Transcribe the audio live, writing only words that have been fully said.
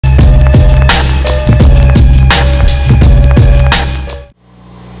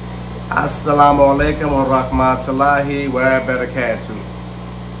Assalamu alaikum wa rahmatullahi wa barakatuh.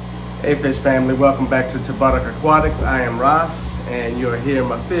 Hey fish family, welcome back to Tabarak Aquatics. I am Ross and you're here in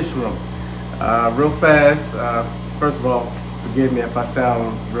my fish room. Real fast, first of all, forgive me if I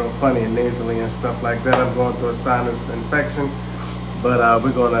sound real funny and nasally and stuff like that. I'm going through a sinus infection, but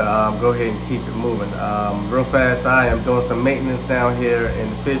we're going to go ahead and keep it moving. Real fast, I am doing some maintenance down here in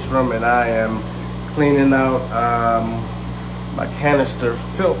the fish room, and I am cleaning out my canister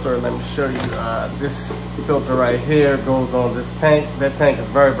filter. Let me show you. This filter right here goes on this tank. That tank is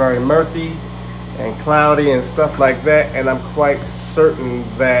very, very murky and cloudy and stuff like that, and I'm quite certain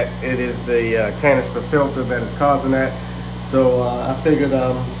that it is the canister filter that is causing that. So I figured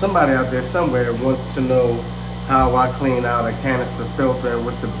somebody out there somewhere wants to know how I clean out a canister filter and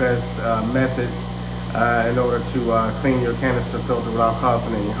what's the best method in order to clean your canister filter without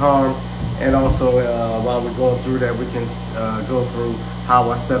causing any harm. And also while we're going through that, we can go through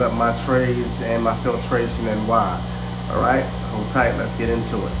how I set up my trays and my filtration and why. Alright, hold tight, let's get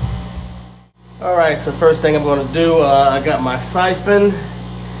into it. Alright, so first thing I'm going to do, I got my siphon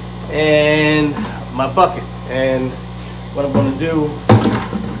and my bucket. And what I'm going to do,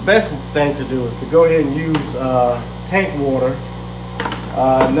 the best thing to do is to go ahead and use tank water.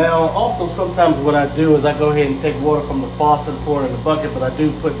 Now also sometimes what I do is I go ahead and take water from the faucet and pour it in the bucket, but I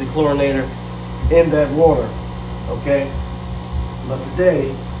do put the chlorinator in that water, okay? But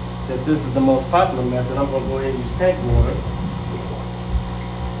today, since this is the most popular method, I'm going to go ahead and use tank water.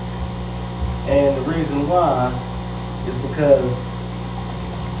 And the reason why is because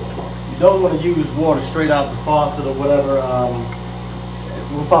you don't want to use water straight out the faucet or whatever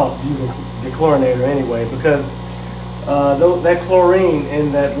without using the chlorinator anyway, because that chlorine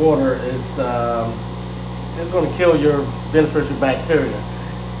in that water is going to kill your beneficial bacteria.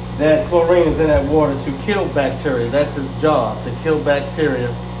 That chlorine is in that water to kill bacteria. That's its job, to kill bacteria,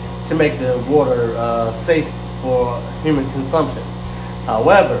 to make the water safe for human consumption.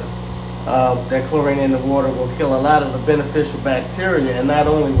 However, that chlorine in the water will kill a lot of the beneficial bacteria, and not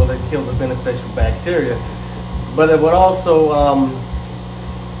only will it kill the beneficial bacteria, but it would also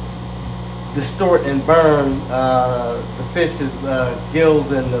distort and burn the fish's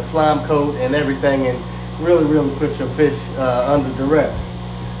gills and the slime coat and everything, and really put your fish under duress.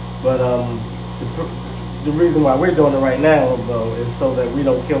 But the reason why we're doing it right now, though, is so that we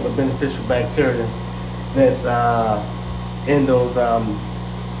don't kill the beneficial bacteria that's in those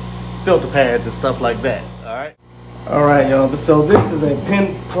filter pads and stuff like that. All right, y'all. So this is a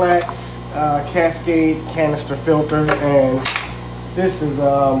Penplax Cascade canister filter, and this is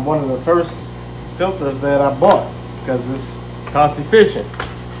one of the first filters that I bought because it's cost efficient.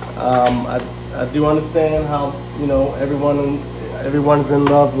 I do understand how, you know, everyone's in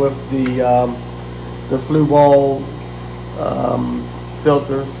love with the flue ball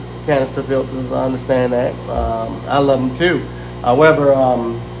filters, canister filters. I understand that. I love them too. However,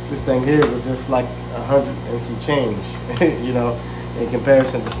 this thing here was just like $100 and some change, you know, in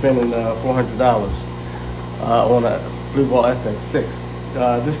comparison to spending $400 on a flue ball FX6.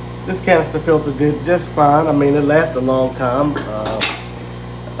 This canister filter did just fine. I mean, it lasts a long time.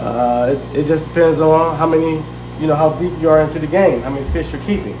 It just depends on how many, you know, how deep you are into the game, how many fish you're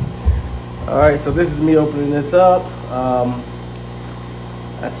keeping. All right, so this is me opening this up. I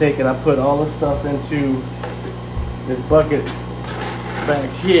take it, I put all the stuff into this bucket back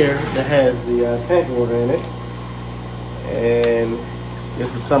here that has the tank water in it. And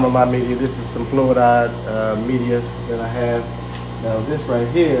this is some of my media. This is some fluidized media that I have. Now this right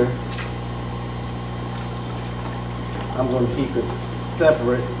here, I'm going to keep it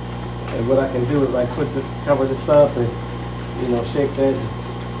separate. And what I can do is I cover this up and, you know, shake that,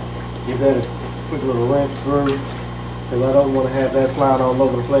 give that a quick little rinse through, because I don't want to have that flying all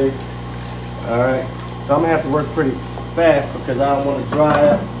over the place. All right, so I'm gonna have to work pretty fast because I don't want to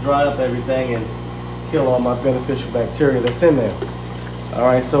dry up everything and kill all my beneficial bacteria that's in there. All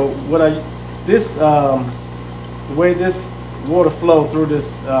right, so the way this water flow through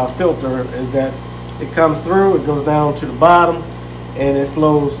this filter is that it comes through, it goes down to the bottom, and it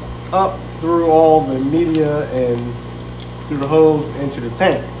flows up through all the media and through the hose into the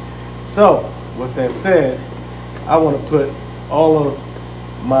tank. So with that said, I want to put all of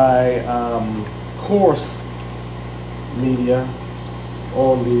my coarse media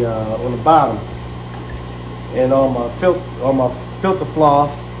on the bottom, and on my filter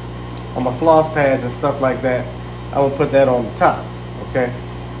floss, on my floss pads and stuff like that, I will put that on the top. Okay,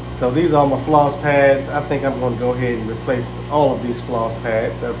 so these are my floss pads. I think I'm going to go ahead and replace all of these floss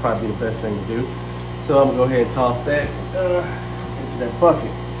pads. That'll probably be the best thing to do. So I'm going to go ahead and toss that into that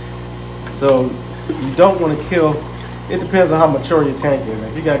bucket. So you don't want to kill it depends on how mature your tank is.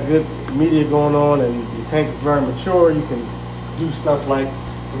 If you got good media going on and your tank is very mature, you can do stuff like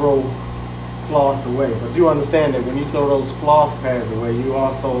throw floss away. But do understand that when you throw those floss pads away, you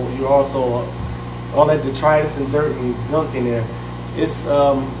also all that detritus and dirt and gunk in there, it's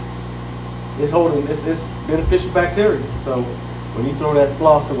beneficial bacteria. So when you throw that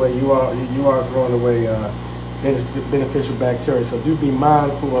floss away, you are throwing away beneficial bacteria. So do be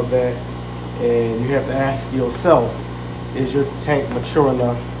mindful of that, and you have to ask yourself, is your tank mature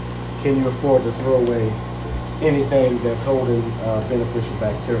enough? Can you afford to throw away anything that's holding beneficial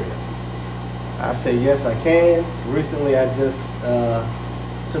bacteria? I say yes, I can. Recently I just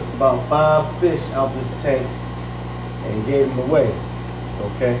took about 5 fish out this tank and gave them away.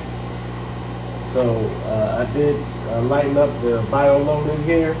 Okay, so I did lighten up the bio load in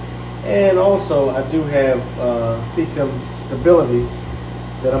here, and also I do have Seacom stability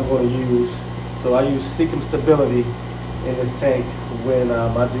that I'm going to use. So I use Seacom stability in this tank when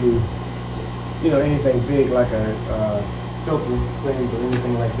I do, anything big like a filter cleans or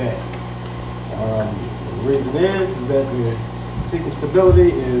anything like that. The reason is that the Seacom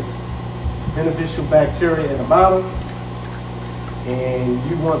stability is beneficial bacteria in the bottom, and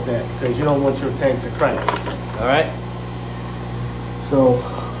you want that because you don't want your tank to crack. All right. So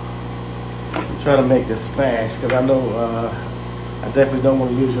I'm trying to make this fast because I know I definitely don't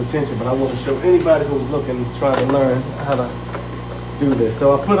want to lose your attention, but I want to show anybody who's looking, trying to learn how to do this.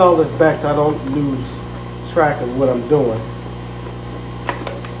 So I put all this back so I don't lose track of what I'm doing.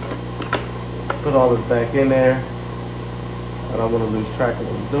 Put all this back in there. I don't want to lose track of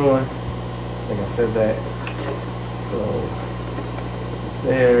what I'm doing. I think I said that. So it's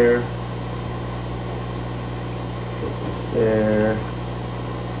there. It's there.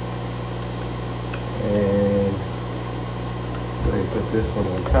 And let me put this one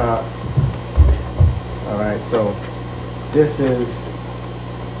on top. All right, so this is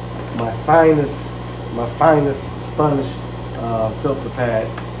my finest sponge filter pad.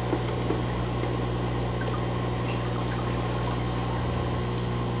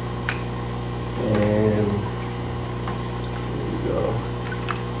 And here we go.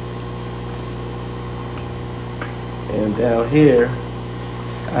 And down here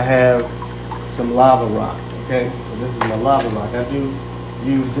I have some lava rock. Okay, so this is my lava rock. I do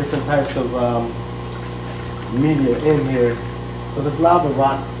use different types of media in here. So this lava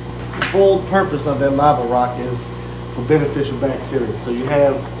rock, the full purpose of that lava rock is for beneficial bacteria. So you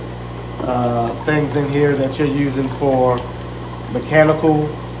have things in here that you're using for mechanical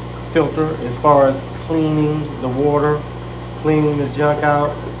filter, as far as cleaning the water, cleaning the junk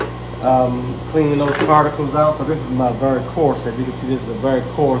out, cleaning those particles out. So this is my very coarse, as you can see, this is a very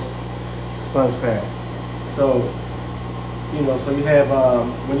coarse sponge pad. So, so you have,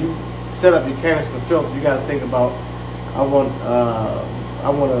 when you set up your canister filter, you got to think about, I want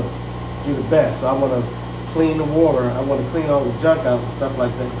to do the best. So I want to clean the water. I want to clean all the junk out and stuff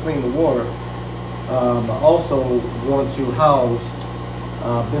like that, clean the water. I also want to house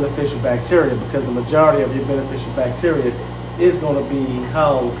beneficial bacteria, because the majority of your beneficial bacteria is going to be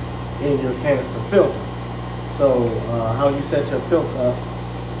housed in your canister filter. So how you set your filter up,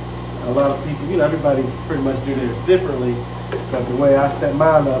 a lot of people, everybody pretty much do theirs differently, but the way I set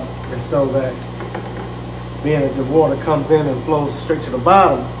mine up is so that being that the water comes in and flows straight to the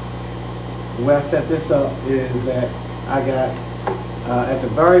bottom, the way I set this up is that I got at the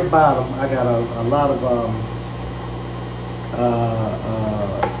very bottom, I got a lot of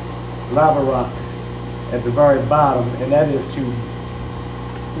lava rock at the very bottom, and that is to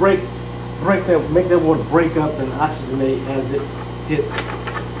make that water break up and oxygenate as it hit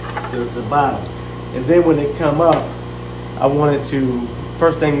the bottom. And then when it come up, I wanted to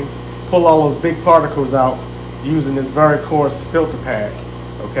first thing pull all those big particles out using this very coarse filter pad.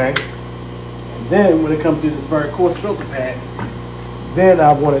 Okay. And then when it comes through this very coarse filter pad, then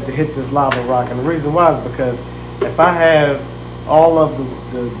I wanted to hit this lava rock. And the reason why is because if I have all of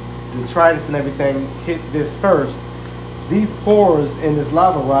the detritus and everything hit this first, these pores in this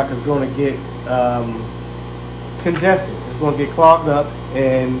lava rock is going to get congested. It's going to get clogged up,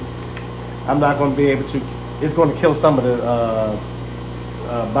 and I'm not going to be able to, it's going to kill some of the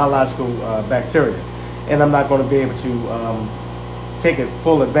biological bacteria, and I'm not going to be able to take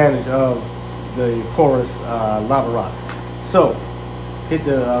full advantage of the porous lava rock. So hit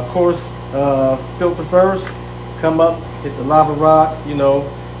the coarse filter first, come up, hit the lava rock,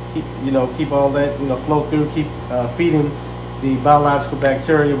 keep all that, flow through, keep feeding the biological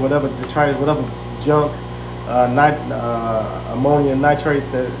bacteria, whatever detritus, whatever junk, ammonia nitrates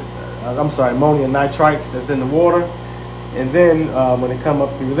that's in the water. And then when it come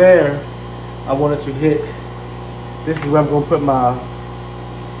up through there, I wanted to hit this is where I'm going to put my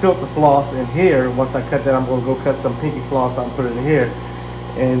filter floss in here. Once I cut that, I'm going to go cut some pinky floss out and put it in here.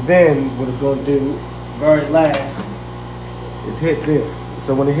 And then what it's going to do, very last, is hit this.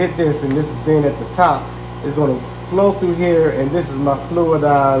 So when it hit this, and this is being at the top, it's going to flow through here, and this is my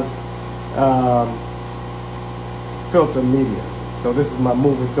fluidized filter media. So this is my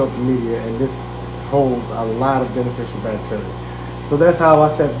moving filter media, and this holds a lot of beneficial bacteria. So that's how I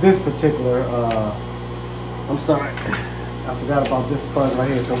set this particular, I'm sorry, I forgot about this sponge right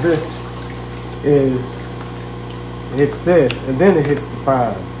here. So this hits this, and then it hits the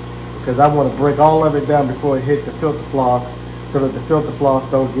fine, because I want to break all of it down before it hit the filter floss, so that the filter floss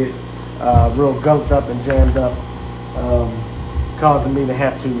don't get real gunked up and jammed up, causing me to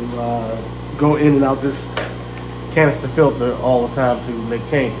have to go in and out this canister filter all the time to make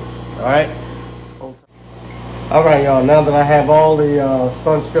changes. All right, y'all, now that I have all the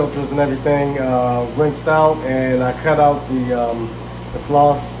sponge filters and everything rinsed out, and I cut out the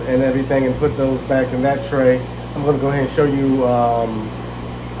floss and everything and put those back in that tray, I'm going to go ahead and show you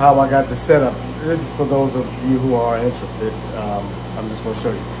how I got this set up. This is for those of you who are interested. I'm just going to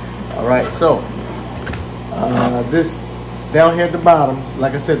show you. All right, so this down here at the bottom,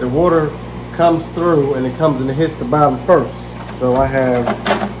 like I said, the water comes through and it comes and it hits the bottom first. So I have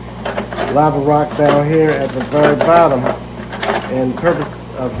lava rock down here at the very bottom, and the purpose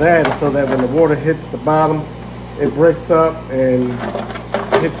of that is so that when the water hits the bottom, it breaks up and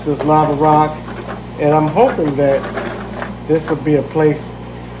hits this lava rock. And I'm hoping that this will be a place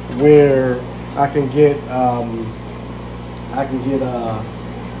where I can get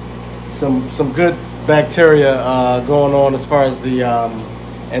some good bacteria going on, as far as the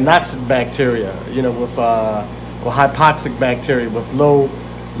anoxic bacteria, you know, with or hypoxic bacteria with low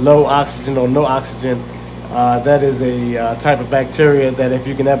oxygen or no oxygen. That is a type of bacteria that, if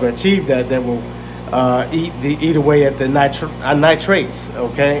you can ever achieve that, that will eat away at the nitrates.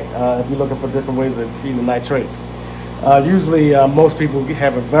 Okay, if you're looking for different ways of eating the nitrates. Usually, most people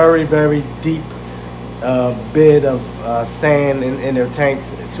have a very, very deep bed of sand in their tanks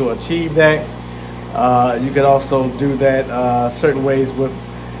to achieve that. You can also do that certain ways with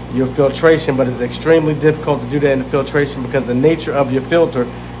your filtration, but it's extremely difficult to do that in the filtration, because the nature of your filter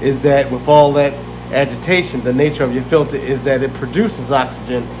is that, with all that agitation, the nature of your filter is that it produces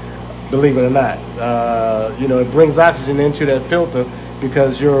oxygen, believe it or not. You know, it brings oxygen into that filter,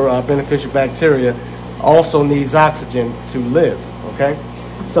 because your beneficial bacteria also needs oxygen to live. Okay,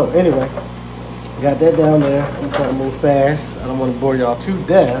 so anyway, got that down there. I'm trying to move fast. I don't want to bore y'all to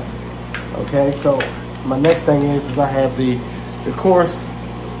death. Okay, so my next thing is I have the coarse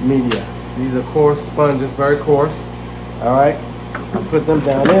media. These are coarse sponges, very coarse. All right, I put them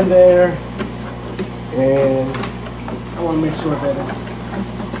down in there, and I want to make sure that it's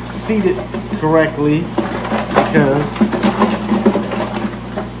seated correctly, because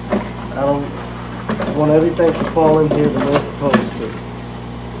I want everything to fall in here the way it's supposed to.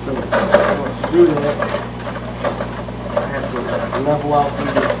 So once you do that, I have to level out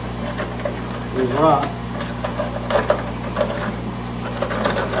these rocks.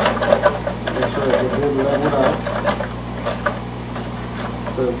 Make sure that they're really leveled out,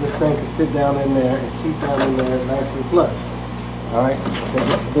 so that this thing can sit down in there and seat down in there nice and flush. Alright, I think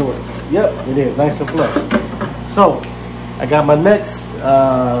this is doing it. Yep, it is nice and flush. So I got my next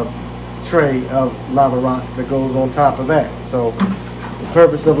tray of lava rock that goes on top of that. So the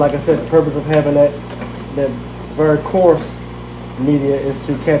purpose of, like I said, the purpose of having that very coarse media is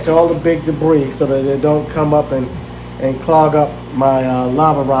to catch all the big debris, so that it don't come up and clog up my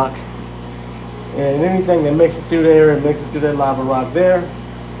lava rock. And anything that makes it through there and makes it through that lava rock there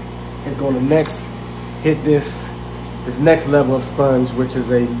is going to next hit this next level of sponge, which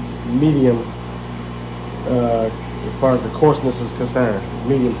is a medium, as far as the coarseness is concerned,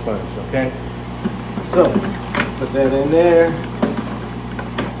 medium sponge. Okay, so put that in there.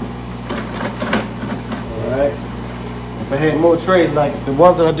 All right. If I had more trays, like the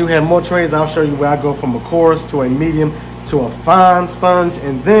ones that I do have more trays, I'll show you where I go from a coarse to a medium to a fine sponge,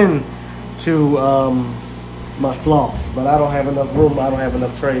 and then to my floss. But I don't have enough room, I don't have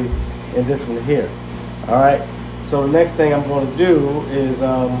enough trays in this one here. All right, so the next thing I'm going to do is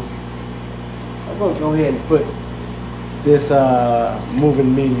I'm going to go ahead and put this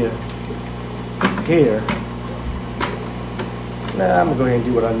moving media here. Nah, I'm going to go ahead and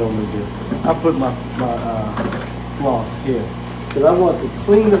do what I normally do. I'll put my floss here, because I want the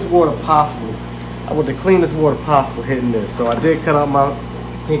cleanest water possible. I want the cleanest water possible hitting this. So I did cut out my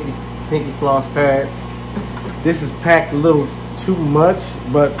pinky floss pads. This is packed a little too much,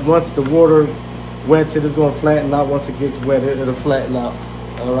 but once the water wets it, it's going to flatten out. Once it gets wet, it'll flatten out.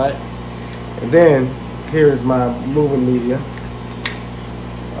 All right, and then here is my moving media.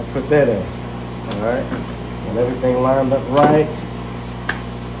 I'll put that in. All right, and everything lined up right.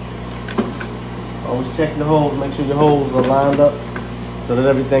 Always check the holes. Make sure your holes are lined up so that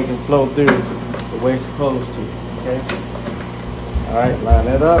everything can flow through the way it's supposed to. Okay. All right, line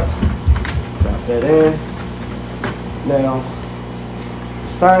that up. Drop that in. Now, the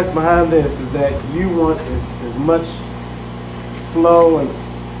science behind this is that you want as much flow and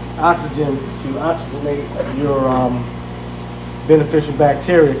oxygen to oxygenate your beneficial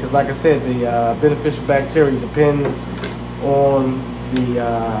bacteria, because like I said, the beneficial bacteria depends on the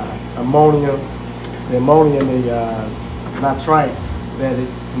ammonia and the nitrites that it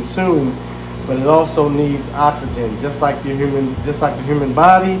consumes, but it also needs oxygen, just like the human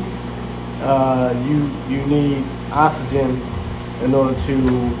body. You need oxygen in order to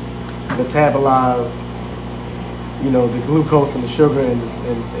metabolize, the glucose and the sugar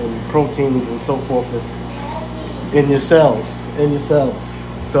and proteins and so forth that's in your cells.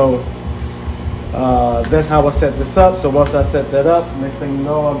 So that's how I set this up. So once I set that up, next thing you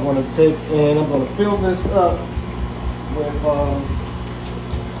know, I'm going to take and I'm going to fill this up with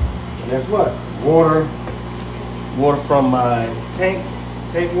guess what? Water from my tank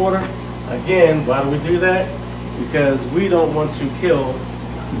water. Again, why do we do that? Because we don't want to kill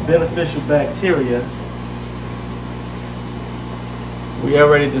beneficial bacteria. We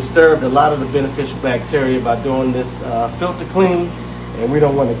already disturbed a lot of the beneficial bacteria by doing this filter clean, and we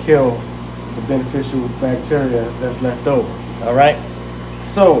don't want to kill the beneficial bacteria that's left over. All right.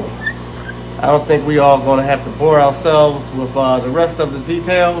 So I don't think we all going to have to bore ourselves with the rest of the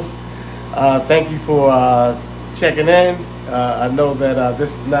details. Thank you for checking in. I know that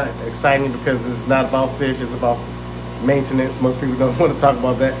this is not exciting because it's not about fish, it's about maintenance. Most people don't want to talk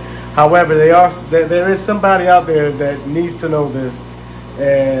about that. However, there is somebody out there that needs to know this,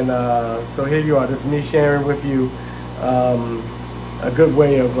 and so here you are. This is me sharing with you a good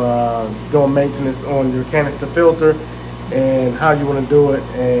way of doing maintenance on your canister filter, and how you want to do it,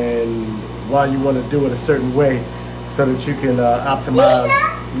 and why you want to do it a certain way, so that you can optimize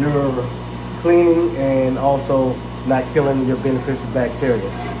your cleaning and also not killing your beneficial bacteria.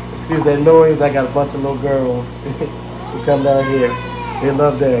 Excuse that noise. I got a bunch of little girls who come down here. They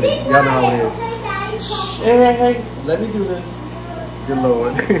love daddy. Y'all know how it is. Hey, let me do this. Good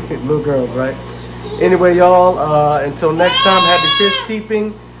Lord. Little girls, right? Anyway, y'all, until next time, happy fish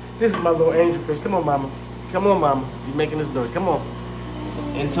keeping. This is my little angel fish. Come on, mama. Come on, mama. You're making this noise. Come on.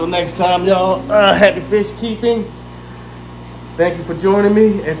 Until next time, y'all, happy fish keeping. Thank you for joining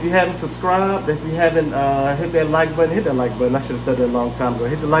me. If you haven't subscribed, if you haven't hit that like button, hit that like button. I should have said that a long time ago.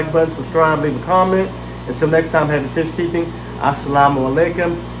 Hit the like button, subscribe, leave a comment. Until next time, happy fish keeping. Assalamu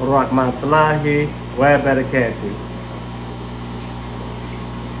alaikum wa rahmatullahi wa barakatuh.